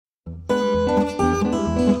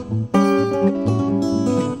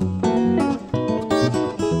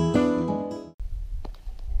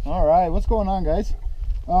going on, guys?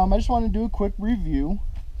 I just want to do a quick review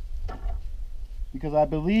because I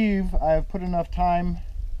believe I have put enough time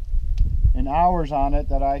and hours on it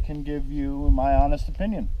that I can give you my honest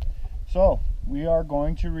opinion. So we are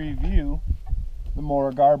going to review the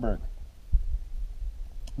Mora Garberg.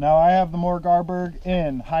 Now I have the Mora Garberg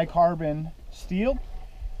in high carbon steel.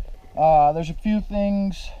 There's a few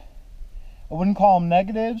things, I wouldn't call them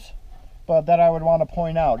negatives, but that I would want to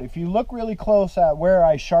point out. If you look really close at where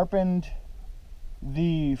I sharpened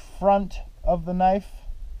the front of the knife,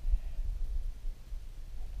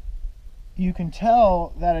 you can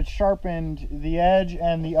tell that it sharpened the edge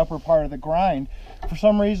and the upper part of the grind. For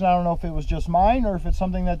some reason, I don't know if it was just mine or if it's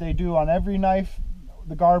something that they do on every knife,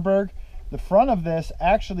 the Garberg, the front of this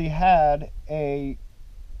actually had a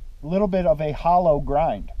little bit of a hollow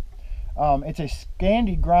grind. It's a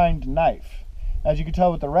Scandi grind knife. As you can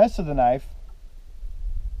tell with the rest of the knife,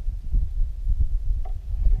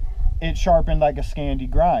 it sharpened like a Scandi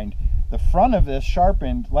grind. The front of this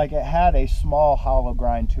sharpened like it had a small hollow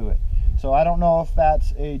grind to it. So I don't know if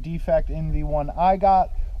that's a defect in the one I got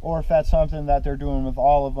or if that's something that they're doing with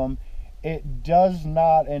all of them. It does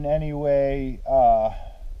not in any way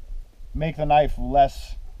make the knife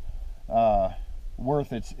less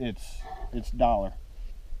worth its dollar.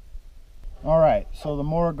 All right, so the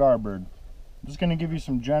Mora Garberg. I'm just going to give you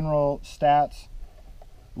some general stats.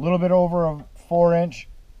 A little bit over a 4-inch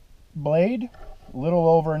blade, a little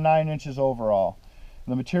over 9 inches overall.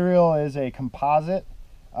 The material is a composite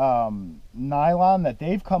nylon that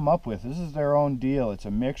they've come up with. This is their own deal. It's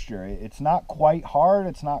a mixture. It's not quite hard,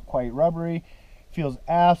 it's not quite rubbery. It feels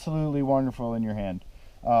absolutely wonderful in your hand.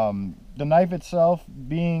 The knife itself,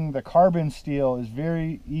 being the carbon steel, is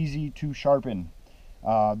very easy to sharpen.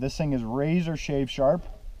 This thing is razor shave sharp.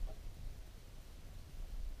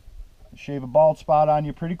 Shave a bald spot on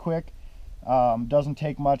you pretty quick. Doesn't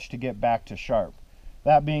take much to get back to sharp.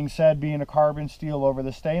 That being said, being a carbon steel over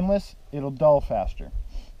the stainless, it'll dull faster.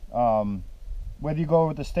 Whether you go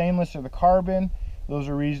with the stainless or the carbon, those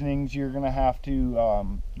are reasonings you're going to have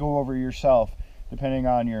to go over yourself depending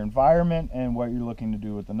on your environment and what you're looking to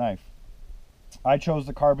do with the knife. I chose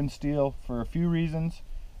the carbon steel for a few reasons.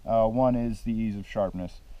 One is the ease of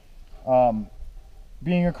sharpness.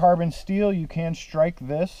 Being a carbon steel, you can strike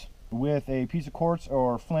this with a piece of quartz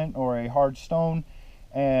or flint or a hard stone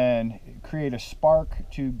and create a spark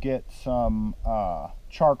to get some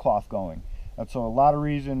char cloth going. That's a lot of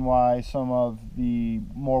reason why some of the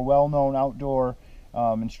more well-known outdoor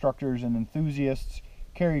instructors and enthusiasts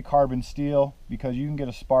carry carbon steel, because you can get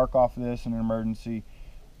a spark off of this in an emergency.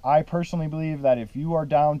 I personally believe that if you are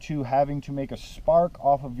down to having to make a spark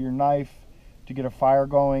off of your knife to get a fire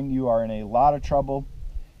going, you are in a lot of trouble.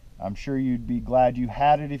 I'm sure you'd be glad you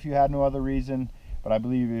had it if you had no other reason, but I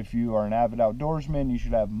believe if you are an avid outdoorsman, you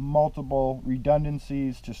should have multiple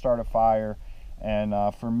redundancies to start a fire. And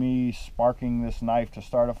for me, sparking this knife to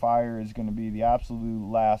start a fire is going to be the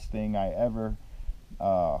absolute last thing I ever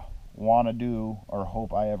want to do or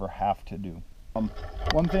hope I ever have to do.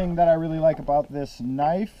 One thing that I really like about this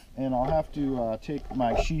knife, and I'll have to take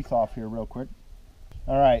my sheath off here real quick.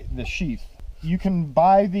 All right, the sheath. You can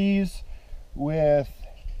buy these with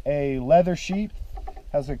a leather sheath.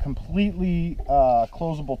 Has a completely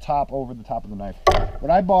closable top over the top of the knife. What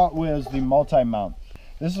I bought was the multi-mount.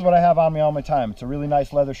 This is what I have on me all my time. It's a really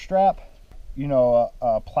nice leather strap, you know,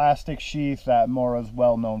 a plastic sheath that Mora's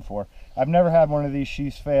well known for. I've never had one of these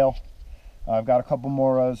sheaths fail. I've got a couple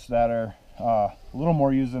Moras that are a little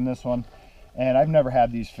more used than this one, and I've never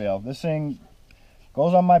had these fail. This thing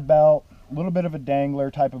goes on my belt, a little bit of a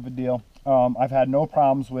dangler type of a deal. I've had no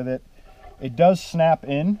problems with it. It does snap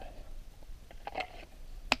in.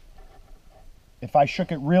 If I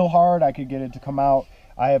shook it real hard, I could get it to come out.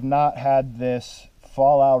 I have not had this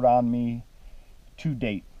fall out on me to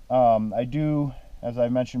date. I do, as I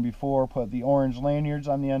mentioned before, put the orange lanyards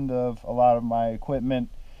on the end of a lot of my equipment,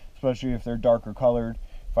 especially if they're darker colored.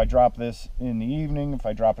 If I drop this in the evening, if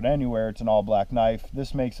I drop it anywhere, it's an all black knife.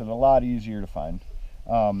 This makes it a lot easier to find.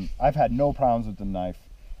 I've had no problems with the knife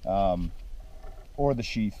or the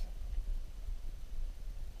sheath.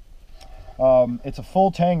 It's a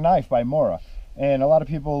full tang knife by Mora. And a lot of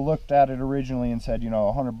people looked at it originally and said, you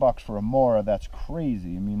know, $100 for a Mora, that's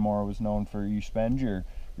crazy. I mean, Mora was known for, you spend your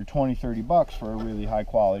 20, 30 bucks for a really high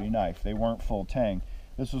quality knife. They weren't full tang.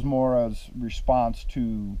 This was Mora's response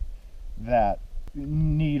to that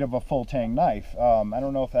need of a full tang knife. I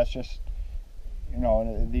don't know if that's just, you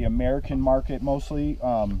know, the American market mostly.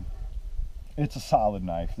 It's a solid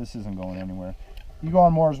knife. This isn't going anywhere. You go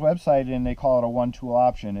on Mora's website and they call it a one tool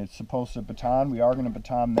option. It's supposed to baton. We are going to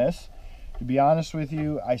baton this To be honest with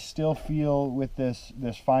you, I still feel with this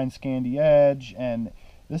fine Scandi edge, and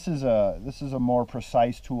this is a more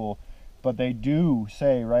precise tool, but they do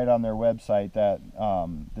say right on their website that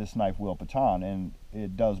this knife will baton, and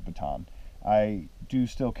it does baton. I do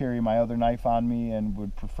still carry my other knife on me and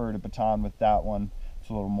would prefer to baton with that one. It's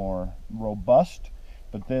a little more robust,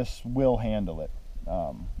 but this will handle it.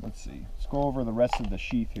 Let's see. Let's go over the rest of the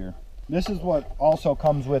sheath here. This is what also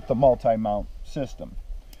comes with the multi-mount system.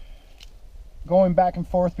 Going back and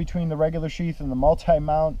forth between the regular sheath and the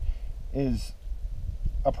multi-mount is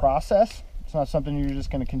a process. It's not something you're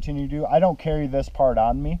just going to continue to do. I don't carry this part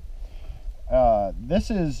on me.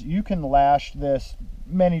 You can lash this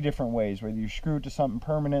many different ways, whether you screw it to something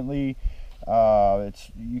permanently,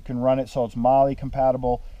 you can run it so it's MOLLE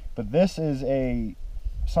compatible, but this is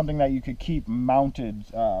something that you could keep mounted.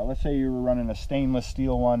 Let's say you were running a stainless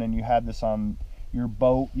steel one and you had this on your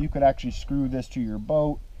boat. You could actually screw this to your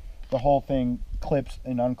boat. The whole thing clips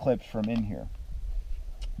and unclips from in here.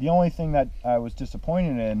 The only thing that I was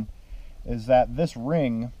disappointed in is that this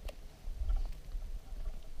ring,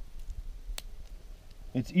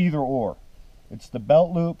 it's either or. It's the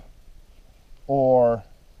belt loop or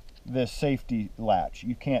this safety latch.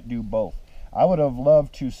 You can't do both. I would have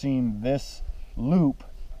loved to seen this loop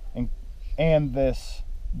and this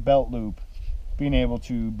belt loop being able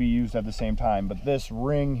to be used at the same time, but this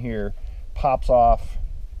ring here pops off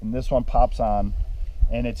and this one pops on,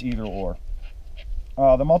 and it's either or.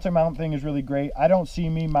 The multi-mount thing is really great. I don't see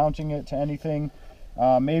me mounting it to anything.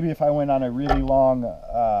 Maybe if I went on a really long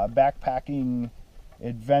backpacking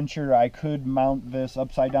adventure, I could mount this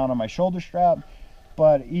upside down on my shoulder strap,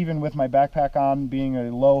 but even with my backpack on being a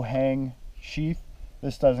low hang sheath,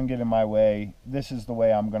 this doesn't get in my way. This is the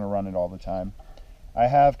way I'm going to run it all the time. I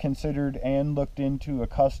have considered and looked into a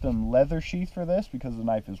custom leather sheath for this because the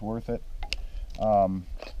knife is worth it.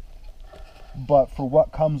 But for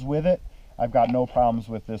what comes with it, I've got no problems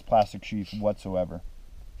with this plastic sheath whatsoever.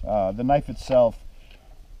 The knife itself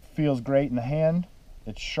feels great in the hand.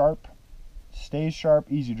 It's sharp, stays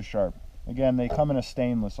sharp, easy to sharp. Again, they come in a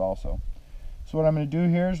stainless also. So what I'm going to do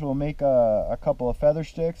here is we'll make a couple of feather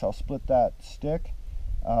sticks. I'll split that stick.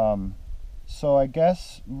 So I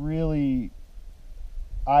guess really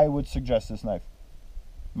I would suggest this knife.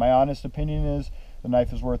 My honest opinion is the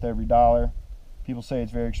knife is worth every dollar. People say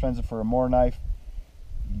it's very expensive for a Mora knife.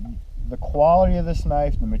 The quality of this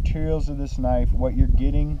knife, the materials of this knife, what you're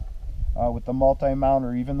getting with the multi-mount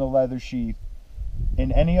or even the leather sheath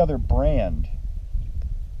in any other brand,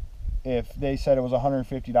 if they said it was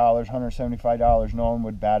 $150, $175, no one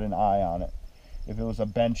would bat an eye on it. If it was a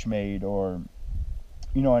Benchmade or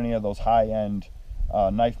any of those high-end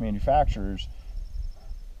knife manufacturers,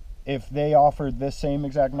 if they offered this same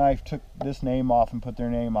exact knife, took this name off and put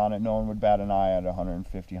their name on it, no one would bat an eye at $150,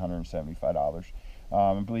 $175.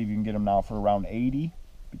 I believe you can get them now for around $80,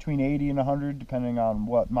 between $80 and $100, depending on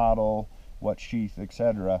what model, what sheath,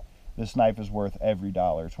 etc. This knife is worth every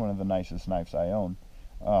dollar. It's one of the nicest knives I own.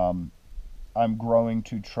 I'm growing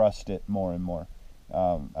to trust it more and more.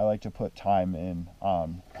 I like to put time in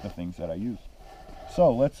on the things that I use.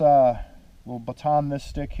 So we'll baton this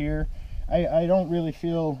stick here. I don't really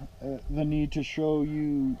feel the need to show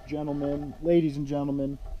you gentlemen, ladies and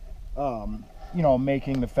gentlemen,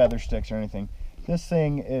 making the feather sticks or anything. This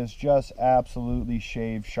thing is just absolutely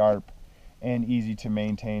shave sharp and easy to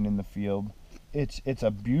maintain in the field. It's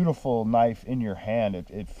a beautiful knife in your hand.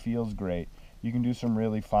 It feels great. You can do some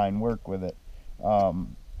really fine work with it.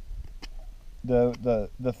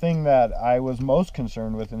 The thing that I was most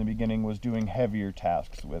concerned with in the beginning was doing heavier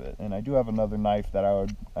tasks with it, and I do have another knife that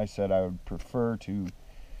I said I would prefer to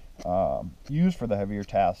use for the heavier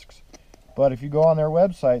tasks. But if you go on their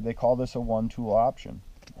website, they call this a one-tool option,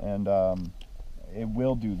 and it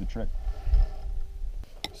will do the trick.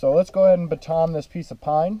 So let's go ahead and baton this piece of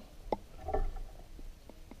pine.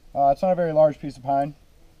 It's not a very large piece of pine.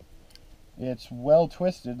 It's well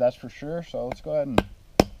twisted, that's for sure. So let's go ahead and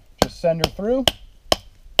just send her through.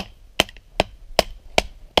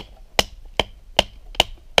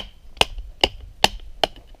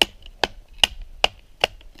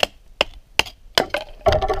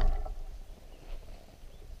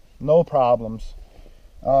 No problems.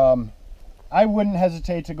 I wouldn't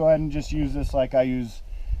hesitate to go ahead and just use this like I use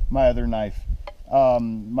my other knife.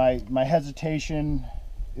 My hesitation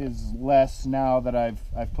is less now that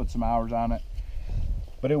I've put some hours on it.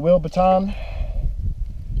 But it will baton.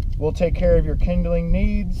 We'll take care of your kindling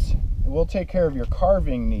needs. We'll take care of your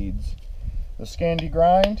carving needs. The Scandi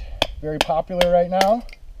grind, very popular right now.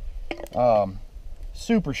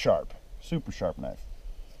 Super sharp knife.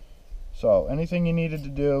 So anything you needed to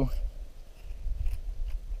do,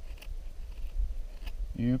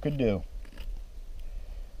 you could do.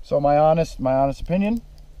 So my honest opinion,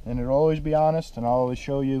 and it'll always be honest, and I'll always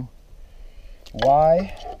show you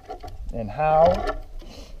why and how,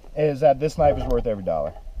 is that this knife is worth every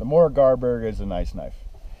dollar. The Mora Garberg is a nice knife.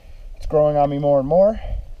 It's growing on me more and more.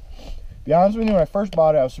 To be honest with you, when I first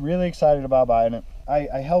bought it, I was really excited about buying it.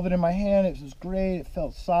 I held it in my hand, it was great, it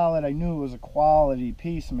felt solid, I knew it was a quality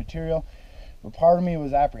piece of material, but part of me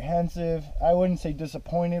was apprehensive. I wouldn't say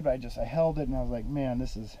disappointed, but I held it and I was like, man,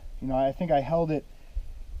 this is, you know, I think I held it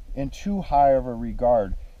in too high of a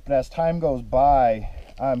regard. But as time goes by,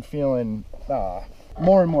 I'm feeling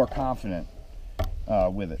more and more confident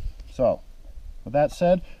with it. So, with that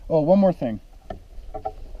said, oh, one more thing.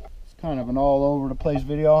 It's kind of an all over the place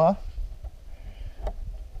video, huh?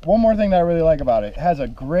 One more thing that I really like about it. It has a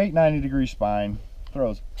great 90-degree spine,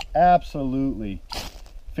 throws absolutely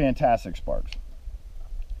fantastic sparks.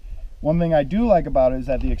 One thing I do like about it is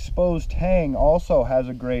that the exposed tang also has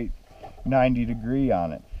a great 90-degree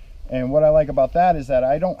on it. And what I like about that is that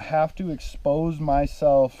I don't have to expose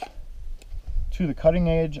myself to the cutting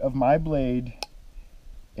edge of my blade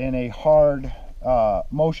in a hard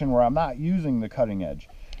motion where I'm not using the cutting edge.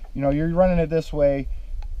 You know, you're running it this way.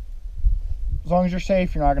 As long as you're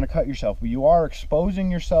safe, you're not going to cut yourself, but you are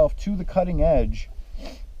exposing yourself to the cutting edge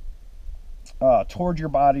towards your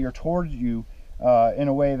body or towards you in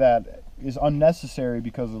a way that is unnecessary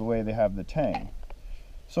because of the way they have the tang.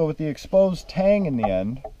 So with the exposed tang in the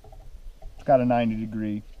end, it's got a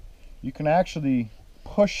 90-degree, you can actually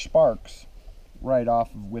push sparks right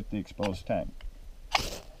off of with the exposed tang.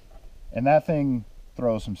 And that thing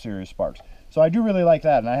throws some serious sparks. So I do really like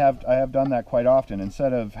that, and I have done that quite often.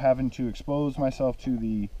 Instead of having to expose myself to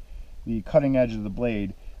the cutting edge of the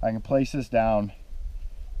blade, I can place this down,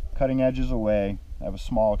 cutting edges away. I have a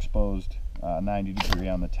small exposed 90-degree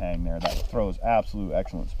on the tang there that throws absolute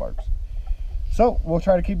excellent sparks. So we'll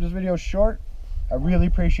try to keep this video short. I really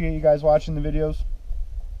appreciate you guys watching the videos.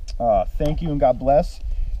 Thank you and God bless.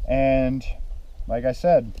 And like I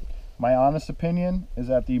said, my honest opinion is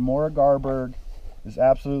that the Mora Garberg is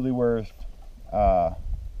absolutely worth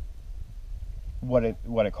what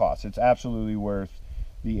it costs. It's absolutely worth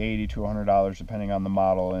the $80 to $100 depending on the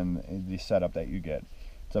model and the setup that you get.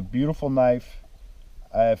 It's a beautiful knife.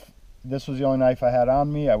 If this was the only knife I had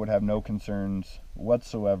on me, I would have no concerns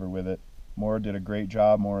whatsoever with it. Mora did a great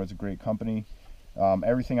job. Mora is a great company.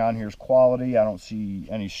 Everything on here is quality. I don't see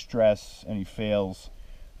any stress, any fails.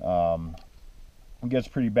 It gets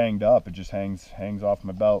pretty banged up. It just hangs off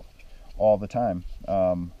my belt all the time.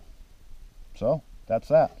 So that's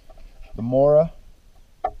that. The Mora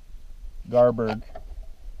Garberg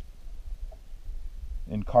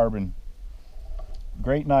in carbon.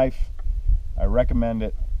 Great knife. I recommend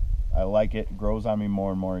it. I like it. It grows on me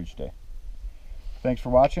more and more each day. Thanks for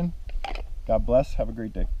watching. God bless. Have a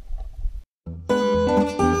great day.